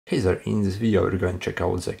Hey there, in this video we're going to check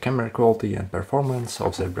out the camera quality and performance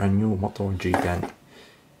of the brand new Moto G10.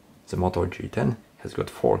 The Moto G10 has got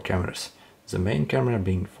 4 cameras, the main camera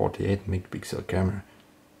being 48 megapixel camera.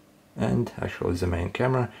 And actually the main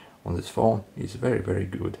camera on this phone is very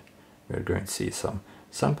good. We're going to see some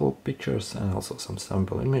sample pictures and also some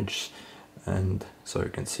sample images, and so you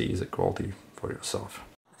can see the quality for yourself.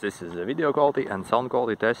 This is the video quality and sound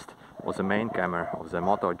quality test of the main camera of the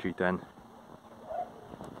Moto G10.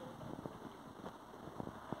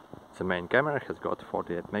 The main camera has got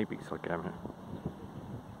 48 megapixel camera.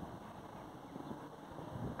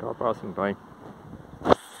 Car passing by.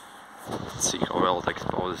 Let's see how well it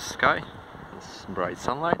exposes the sky. It's bright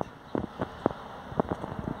sunlight.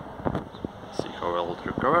 See how well it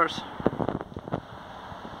recovers.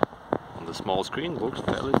 On the small screen looks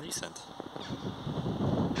fairly decent.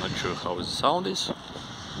 Not sure how the sound is.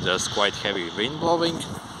 There's quite heavy wind blowing,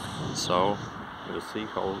 so we'll see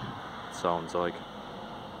how it sounds like.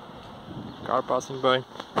 Car passing by.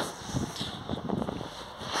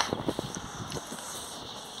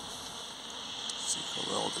 See how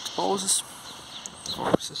well it exposes,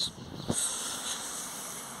 focuses.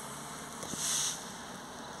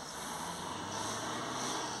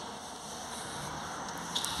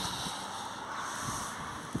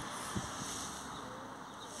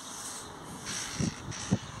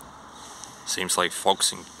 Seems like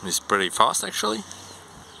focusing is pretty fast actually.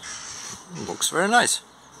 Looks very nice.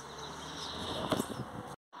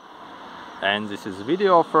 And this is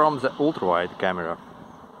video from the ultrawide camera.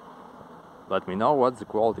 Let me know what the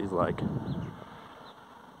quality is like.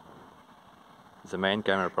 The main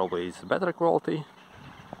camera probably is better quality,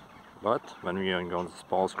 but when we are on the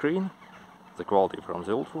small screen, the quality from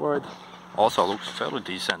the ultrawide also looks fairly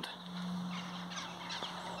decent.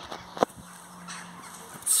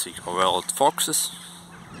 Let's see how well it focuses.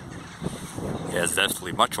 Yeah, it's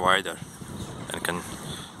definitely much wider and can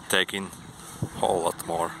take in a whole lot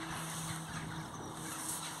more.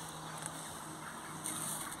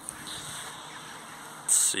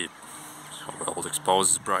 See how well it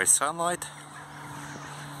exposes bright sunlight.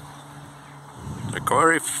 The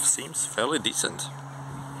recovery seems fairly decent.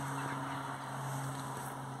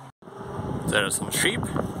 There are some sheep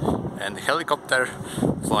and a helicopter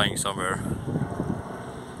flying somewhere.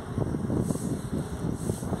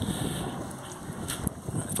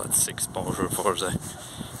 Let's see exposure for the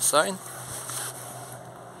sign.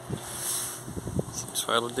 Seems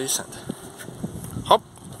fairly decent. Hop!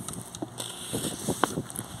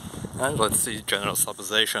 And let's see general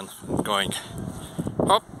stabilization going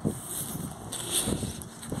up.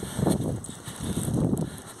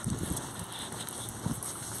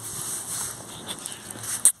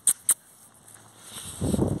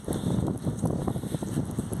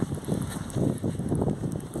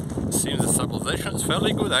 Seems the stabilization is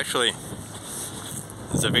fairly good actually.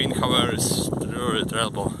 The wind however is really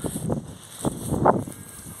terrible.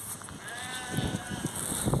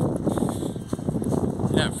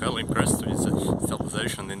 Yeah, I'm fairly impressed with the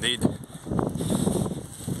stabilization indeed.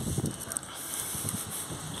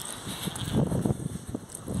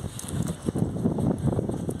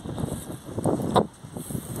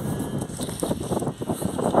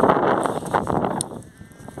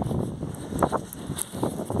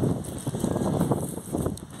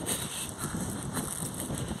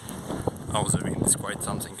 Oh, the wind is quite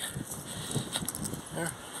something.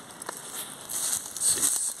 Here. See,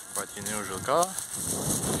 it's quite an unusual car.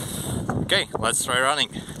 Okay, let's try running.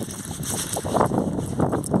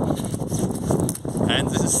 And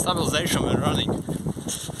this is stabilization when running.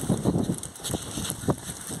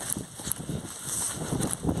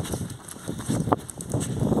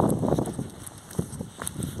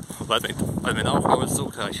 Let me know how it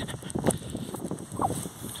looks like.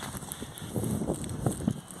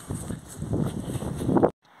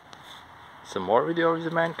 Some more video of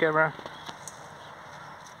the main camera.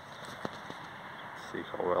 See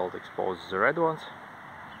how well it exposes the red ones.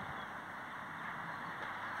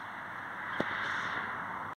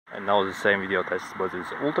 And now the same video test but with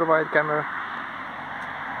the ultrawide camera.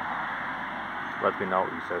 Let me know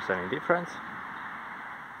if there's any difference.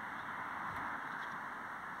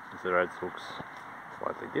 The red looks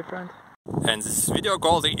slightly different. And this is video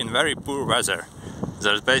quality in very poor weather.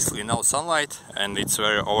 There's basically no sunlight and it's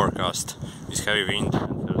very overcast with heavy wind,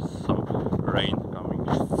 and there's some rain coming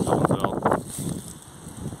down as well.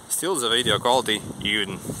 Still the video quality,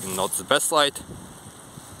 even in not the best light,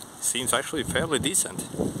 seems actually fairly decent.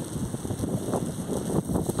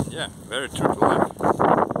 Yeah, very true to life.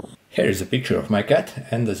 Here is a picture of my cat,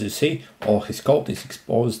 and as you see, all his coat is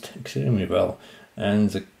exposed extremely well, and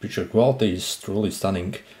the picture quality is truly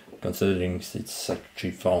stunning. considering it's such a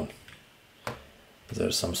cheap phone.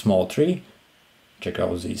 There's some small tree. Check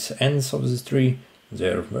out these ends of this tree.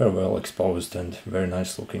 They're very well exposed and very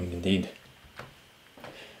nice looking indeed.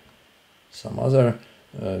 Some other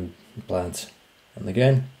plants, and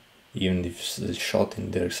again, even if it's shot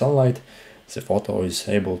in direct sunlight, the photo is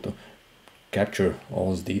able to capture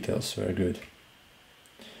all the details very good.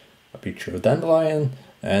 A picture of dandelion,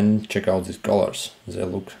 and check out these colors. They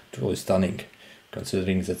look truly stunning,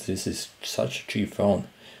 considering that this is such a cheap phone.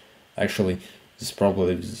 Actually, this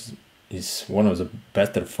probably is one of the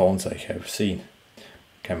better phones I have seen,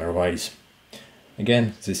 camera wise.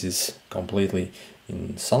 Again, this is completely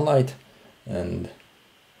in sunlight, and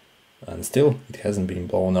still it hasn't been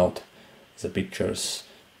blown out. The pictures,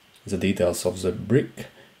 the details of the brick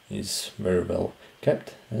is very well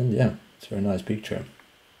kept, and yeah, it's a very nice picture.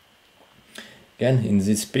 Again, in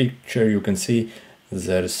this picture you can see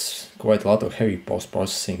there's quite a lot of heavy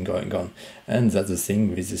post-processing going on, and that's the thing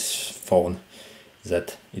with this phone,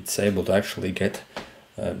 that it's able to actually get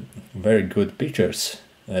very good pictures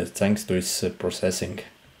thanks to its processing.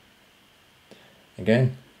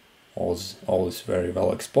 Again, all is very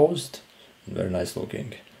well exposed and very nice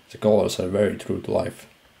looking. The colors are very true to life.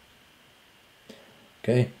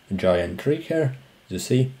 Okay, a giant tree here. You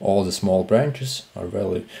see all the small branches are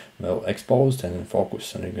very well exposed and in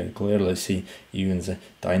focus, and you can clearly see even the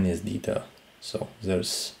tiniest detail. So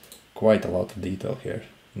there's quite a lot of detail here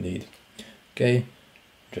indeed. Okay,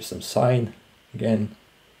 just some sign. Again,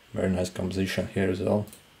 very nice composition here as well.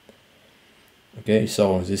 Okay,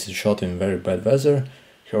 so this is shot in very bad weather.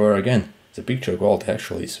 However, again, the picture quality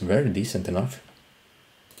actually is very decent enough.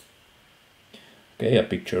 Okay, a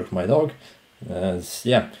picture of my dog.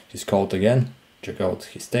 Yeah, his coat again. Check out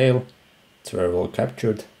his tail. It's very well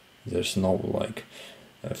captured. There's no like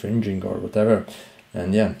fringing or whatever,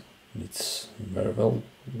 and yeah, it's very well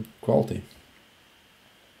quality.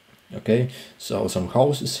 Okay, so some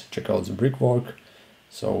houses. Check out the brickwork.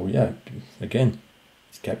 So yeah, again,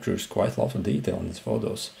 it captures quite a lot of detail in these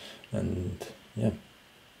photos, and yeah,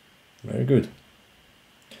 very good.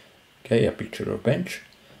 Okay, a picture of bench.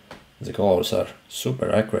 The colors are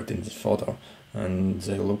super accurate in this photo, and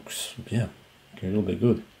they look, yeah, really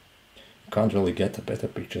good. You can't really get a better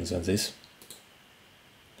picture than this.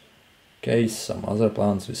 Okay, some other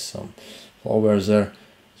plants with some flowers there.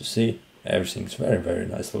 You see, everything's very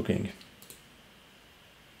nice looking.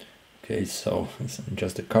 Okay, so it's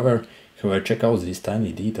just a cover. However, check out these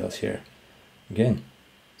tiny details here. Again,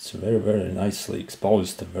 it's very nicely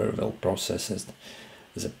exposed, very well processed.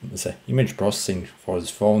 The image processing for this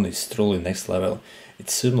phone is truly next level.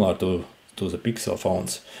 It's similar to the Pixel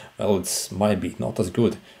phones. Well, it's might be not as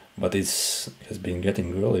good, but has been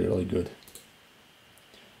getting really good.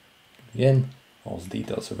 Again, all the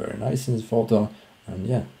details are very nice in this photo, and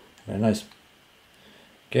yeah, very nice.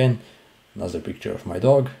 Again, another picture of my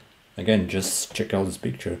dog. Again, just check out this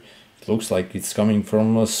picture. It looks like it's coming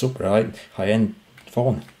from a super high-end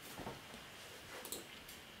phone.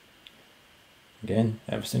 Again,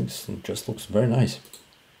 everything just looks very nice.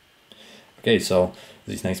 Okay, so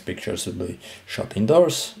these next pictures will be shot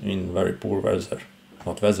indoors in very poor weather.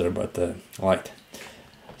 Not weather, but light.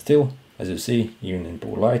 Still, as you see, even in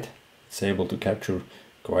poor light, it's able to capture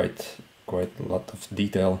quite a lot of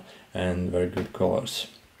detail and very good colors.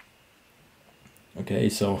 Okay,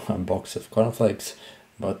 so a box of cornflakes,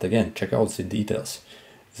 but again, check out the details.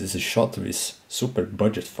 This is shot with super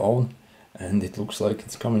budget phone, and it looks like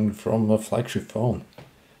it's coming from a flagship phone.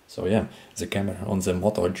 So yeah, the camera on the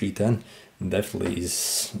Moto G10 definitely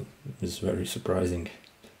is very surprising,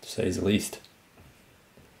 to say the least.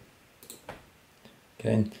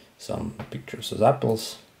 Okay, some pictures of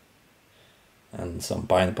apples and some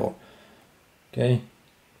pineapple. Okay,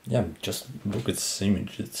 yeah, just look at this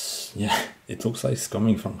image. It looks like it's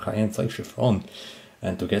coming from high-end flagship phone,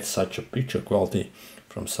 and to get such a picture quality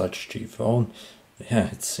from such cheap phone, yeah,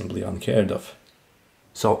 it's simply unheard of.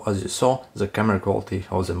 So as you saw, the camera quality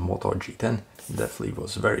of the Moto G10 definitely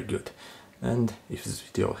was very good. And if this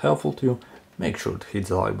video helpful to you, make sure to hit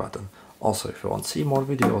the like button. Also, if you want to see more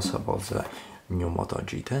videos about the new Moto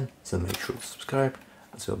G10, then make sure to subscribe,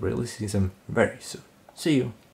 as we'll be releasing them very soon. See you!